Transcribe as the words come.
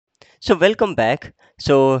So welcome back.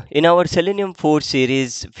 So in our Selenium 4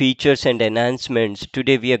 series features and enhancements,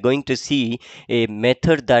 today we are going to see a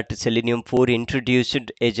method that Selenium 4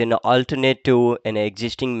 introduced as an alternate to an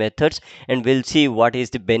existing methods, and we'll see what is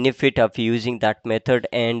the benefit of using that method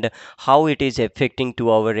and how it is affecting to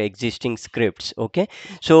our existing scripts. Okay,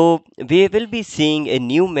 so we will be seeing a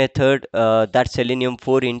new method that Selenium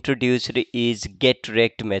 4 introduced is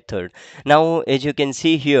getRect method. Now as you can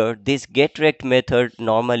see here, this getRect method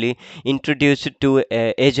normally introduced to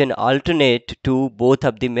as an alternate to both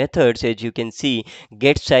of the methods, as you can see,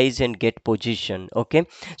 getSize and getPosition. Okay,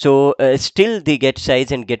 so still the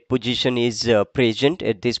getSize and getPosition is present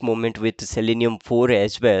at this moment with Selenium 4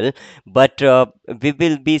 as well, but we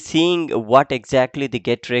will be seeing what exactly the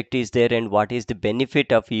getRect is there and what is the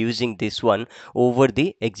benefit of using this one over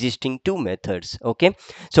the existing two methods. Okay,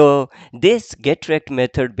 so this getRect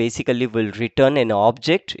method basically will return an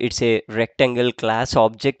object. It's a rectangle class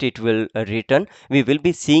object. It will return. We will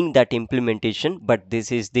be seeing that implementation, but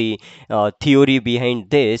this is the theory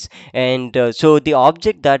behind this. And so the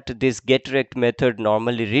object that this getRect method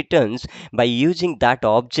normally returns, by using that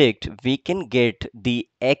object, we can get the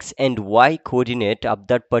x and y coordinate of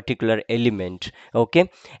that particular element.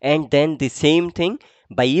 Okay, and then the same thing,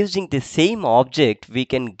 by using the same object we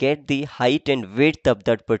can get the height and width of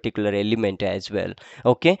that particular element as well.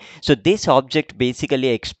 Okay, so this object basically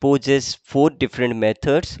exposes four different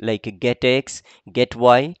methods like getX,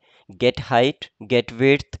 gety, getheight,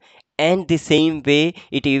 getWidth, and the same way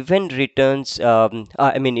it even returns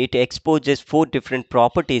it exposes four different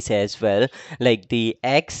properties as well, like the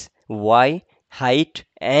x, y, height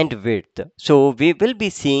and width. So we will be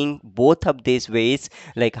seeing both of these ways,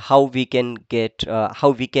 like how we can get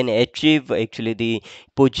how we can achieve actually the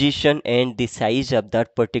position and the size of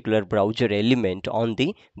that particular browser element on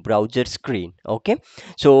the browser screen. Okay,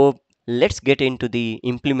 so let's get into the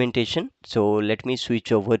implementation. So let me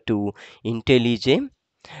switch over to IntelliJ.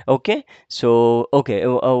 Okay, so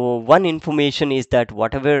one information is that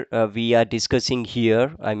whatever we are discussing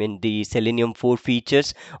here, I mean the Selenium 4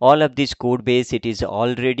 features, all of this code base, it is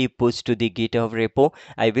already pushed to the GitHub repo.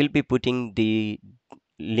 I will be putting the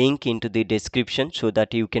link into the description so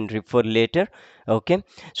that you can refer later. Okay,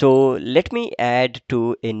 so let me add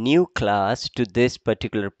to a new class to this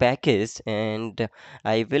particular package, and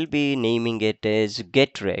I will be naming it as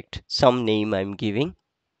getRect, some name I'm giving.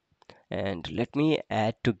 And let me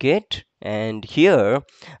add to get, and here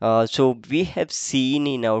so we have seen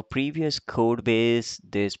in our previous code base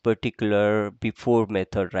this particular before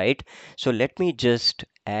method, right? So let me just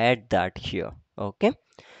add that here. Okay,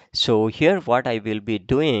 so here what I will be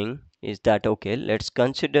doing is that, okay, let's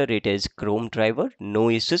consider it as Chrome driver, no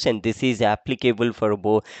issues, and this is applicable for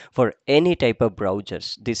both, for any type of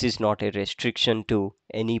browsers. This is not a restriction to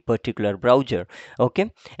any particular browser.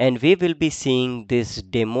 Okay, and we will be seeing this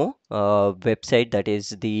demo website, that is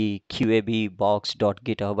the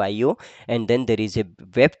qavbox.github.io, and then there is a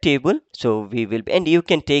web table. So we will, and you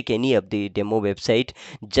can take any of the demo website,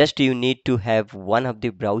 just you need to have one of the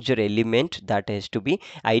browser element that has to be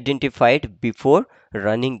identified before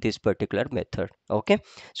running this particular method. Okay,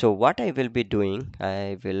 so what I will be doing,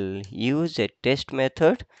 I will use a test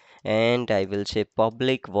method, and I will say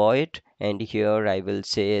public void, and here I will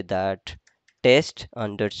say that test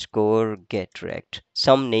underscore getRect,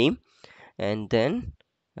 some name, and then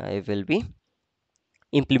I will be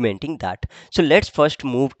implementing that. So let's first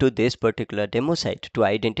move to this particular demo site to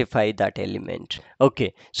identify that element.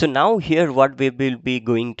 Okay, so now here what we will be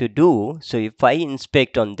going to do, so if I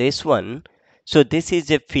inspect on this one, so this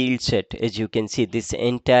is a field set. As you can see, this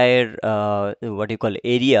entire what you call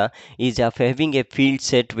area is of having a field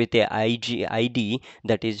set with a ID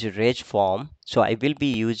that is reg form. So I will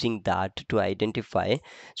be using that to identify.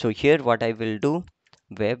 So here what I will do,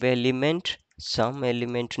 web element, some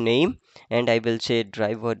element name, and I will say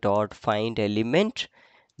driver dot find element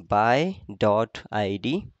by dot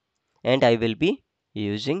id, and I will be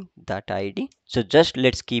using that id. So just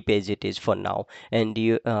let's keep as it is for now, and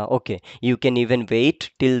you okay, you can even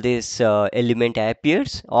wait till this element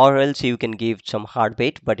appears, or else you can give some hard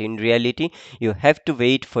wait, but in reality you have to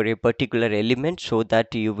wait for a particular element so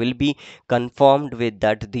that you will be confirmed with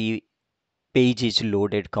that the page is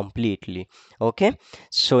loaded completely. Okay,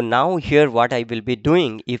 so now here what I will be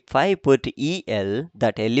doing, if I put el,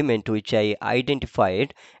 that element which I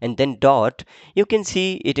identified, and then dot, you can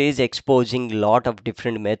see it is exposing lot of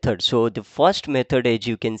different methods. So the first method, as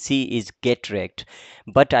you can see, is getRect,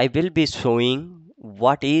 but I will be showing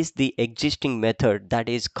what is the existing method that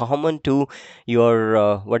is common to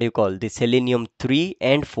your what do you call the Selenium 3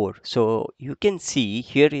 and 4. So you can see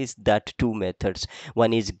here is that two methods.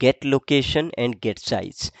 One is get location and get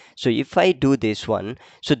size. So if I do this one,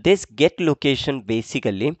 so this get location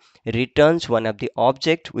basically returns one of the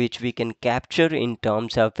object which we can capture in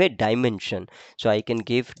terms of a dimension. So I can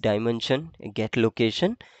give dimension get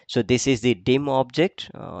location. So this is the dim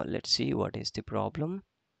object. Let's see what is the problem.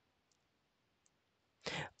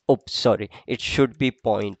 Oops, sorry. It should be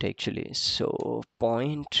point actually. So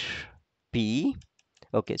point P.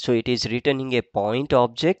 Okay, so it is returning a point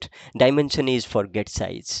object. Dimension is for get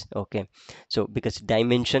size. Okay, so because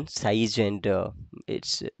dimension, size, and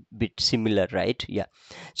it's a bit similar, right? Yeah.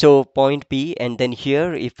 So point P, and then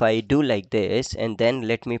here, if I do like this, and then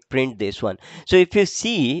let me print this one. So if you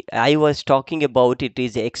see, I was talking about it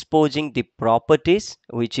is exposing the properties,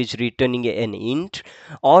 which is returning an int,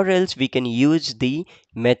 or else we can use the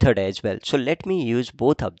method as well. So let me use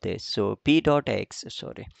both of this. So p dot x,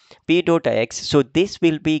 sorry, p dot x. So this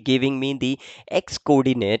will be giving me the x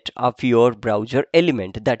coordinate of your browser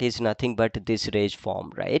element. That is nothing but this range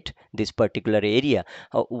form, right? This particular area.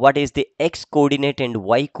 What is the x coordinate and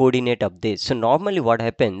y coordinate of this? So normally what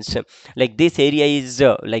happens, like this area is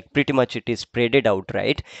like pretty much it is spreaded out,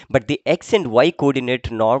 right? But the x and y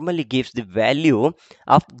coordinate normally gives the value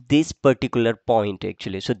of this particular point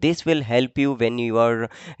actually. So this will help you when you are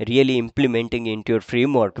really implementing into your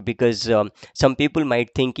framework, because some people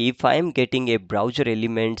might think if I am getting a browser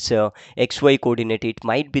elements xy coordinate, it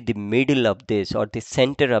might be the middle of this or the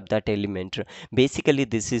center of that element. Basically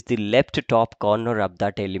this is the left top corner of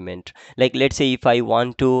that element. Like let's say if I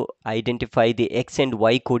want to identify the x and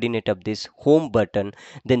y coordinate of this home button,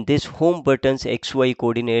 then this home button's xy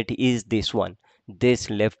coordinate is this one, this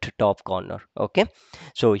left top corner. Okay,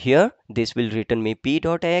 so here this will return me p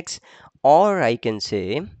dot x, or I can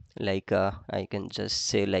say like I can just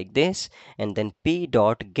say like this, and then p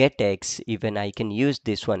dot get x, even I can use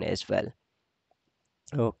this one as well.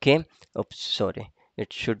 Okay, oops, sorry,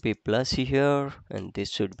 it should be plus here, and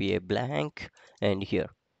this should be a blank, and here,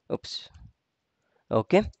 oops.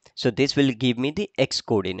 Okay, so this will give me the x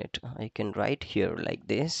coordinate. I can write here like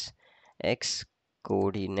this, x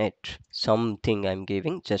coordinate, something I'm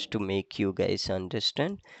giving just to make you guys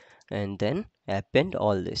understand, and then append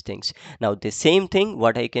all these things. Now the same thing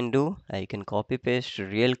what I can do, I can copy paste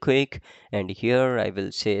real quick, and here I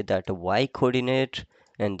will say that y coordinate,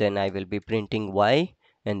 and then I will be printing y,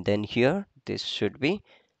 and then here this should be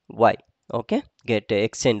y. Okay, get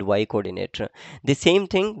x and y coordinate. The same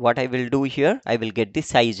thing what I will do here, I will get the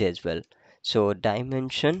size as well. So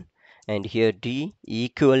dimension, and here d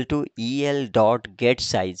equal to el dot get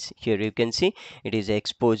size. Here you can see it is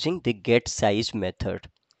exposing the get size method.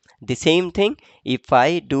 The same thing if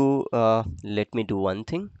I do let me do one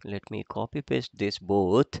thing, let me copy paste this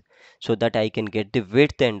both so that I can get the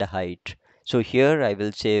width and the height. So here I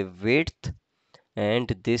will say width, and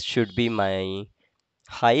this should be my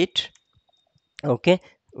height. Okay,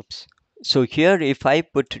 oops. So here if I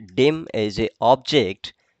put dim as a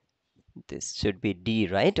object, this should be d,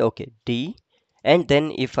 right? Okay, d, and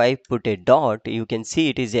then if I put a dot, you can see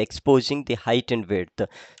it is exposing the height and width.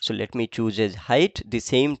 So let me choose as height. The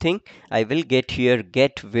same thing I will get here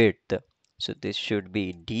get width. So this should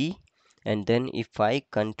be d, and then if I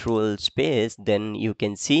control space, then you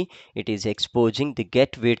can see it is exposing the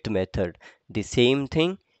get width method. The same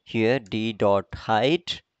thing here d dot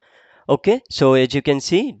height. Okay, so as you can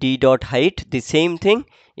see, d dot height, the same thing.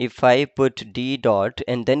 If I put d dot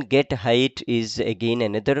and then get height is again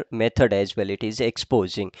another method as well. It is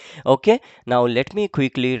exposing. Okay, now let me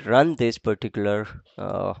quickly run this particular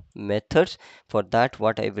methods. For that,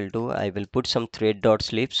 what I will do, I will put some thread dot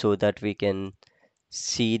sleep so that we can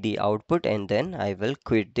see the output, and then I will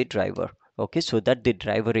quit the driver. Okay, so that the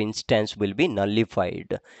driver instance will be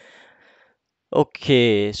nullified.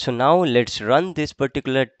 Okay, so now let's run this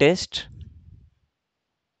particular test.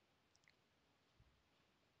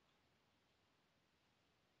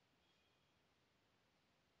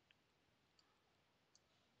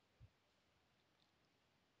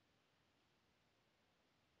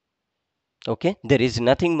 Okay, there is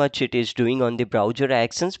nothing much it is doing on the browser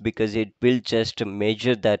actions, because it will just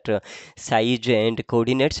measure that size and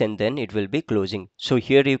coordinates, and then it will be closing. So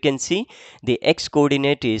here you can see the x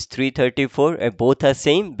coordinate is 334, both are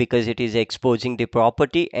same because it is exposing the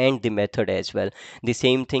property and the method as well. The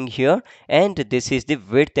same thing here, and this is the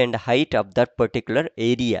width and height of that particular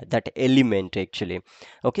area, that element actually.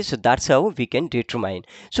 Okay, so that's how we can determine.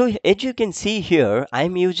 So as you can see here,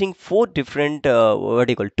 I'm using four different what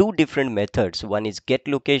do you call, two different methods methods. One is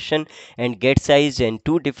getLocation and getSize, and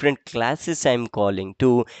two different classes I'm calling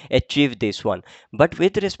to achieve this one. But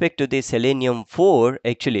with respect to the Selenium 4,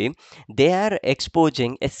 actually, they are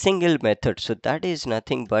exposing a single method. So that is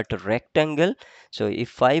nothing but a rectangle. So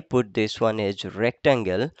if I put this one as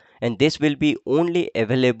rectangle, and this will be only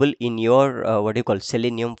available in your what do you call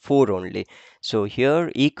Selenium 4 only. So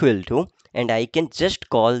here equal to, and I can just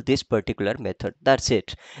call this particular method. That's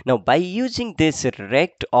it. Now by using this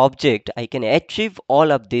rect object, I can achieve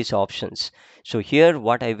all of these options. So here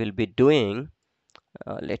what I will be doing,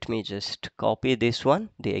 let me just copy this one,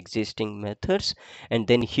 the existing methods, and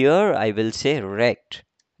then here I will say rect.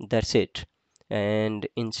 That's it. And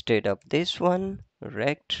instead of this one,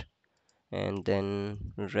 rect, and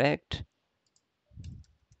then rect.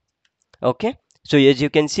 Okay, so as you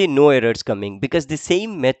can see, no errors coming because the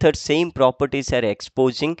same method, same properties are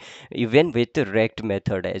exposing even with the rect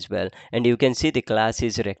method as well. And you can see the class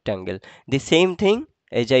is rectangle. The same thing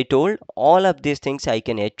as I told, all of these things I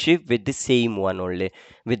can achieve with the same one only,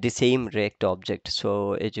 with the same rect object.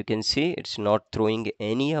 So as you can see, it's not throwing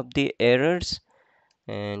any of the errors.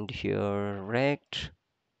 And here rect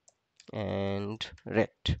and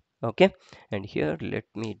rect. Okay, and here let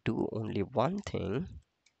me do only one thing.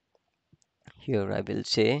 Here I will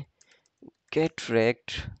say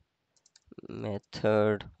getRect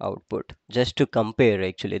method output, just to compare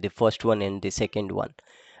actually the first one and the second one.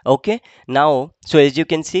 Okay, now so as you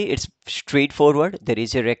can see, it's straightforward. There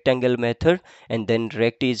is a rectangle method, and then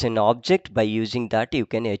rect is an object. By using that you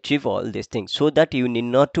can achieve all these things, so that you need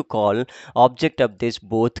not to call object of this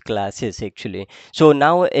both classes actually. So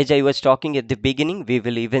now, as I was talking at the beginning, we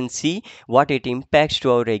will even see what it impacts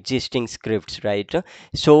to our existing scripts, right?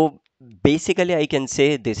 So basically I can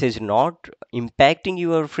say this is not impacting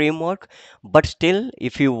your framework, but still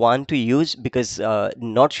if you want to use, because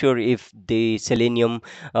not sure if the Selenium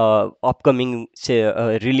upcoming say,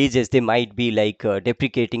 releases, they might be like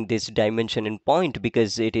deprecating this dimension and point,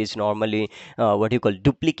 because it is normally what you call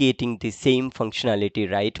duplicating the same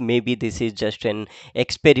functionality, right? Maybe this is just an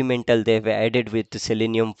experimental they've added with the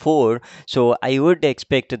Selenium 4. So I would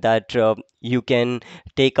expect that you can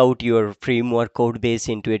take out your framework code base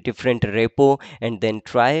into a different repo and then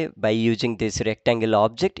try by using this rectangle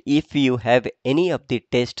object. If you have any of the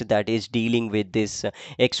test that is dealing with this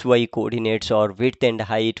xy coordinates or width and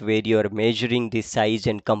height, where you are measuring the size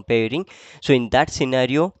and comparing, so in that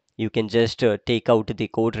scenario you can just take out the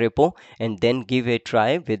code repo and then give a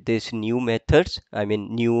try with this new methods, I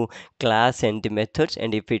mean new class and the methods,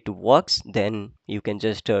 and if it works, then you can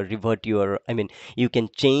just revert your, I mean you can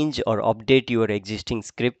change or update your existing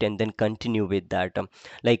script and then continue with that.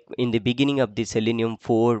 Like in the beginning of the Selenium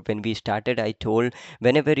 4, when we started, I told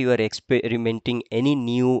whenever you are experimenting any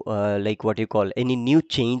new like what you call any new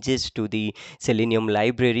changes to the Selenium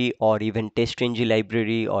library or even TestNG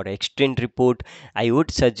library or extend report, I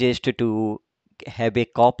would suggest to have a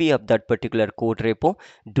copy of that particular code repo.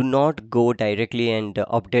 Do not go directly and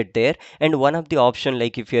update there. And one of the option,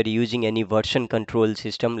 like if you are using any version control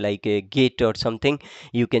system like a git or something,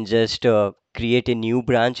 you can just create a new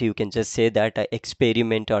branch. You can just say that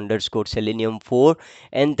experiment underscore Selenium 4,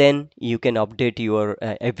 and then you can update your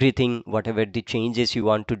everything, whatever the changes you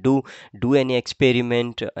want to do any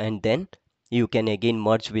experiment, and then you can again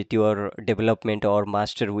merge with your development or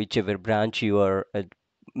master, whichever branch you are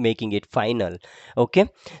making it final. Okay,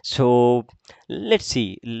 so let's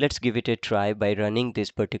see, let's give it a try by running this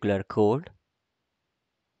particular code.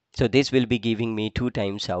 So this will be giving me 2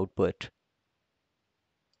 times output.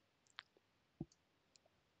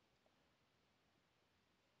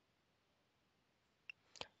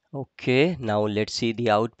 Okay, now let's see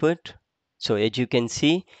the output. So as you can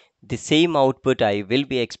see, the same output I will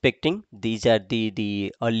be expecting. These are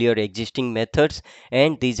the earlier existing methods,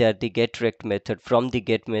 and these are the getRect method. From the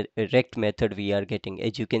getRect method we are getting.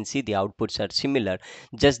 As you can see, the outputs are similar.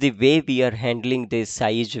 Just the way we are handling the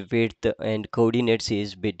size, width, and coordinates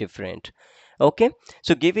is bit different. Okay,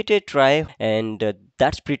 so give it a try, and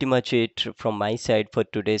that's pretty much it from my side for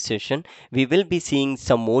today's session. We will be seeing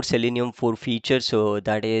some more Selenium 4 features, so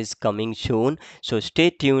that is coming soon. So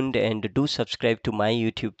stay tuned and do subscribe to my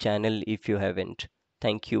YouTube channel if you haven't.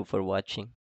 Thank you for watching.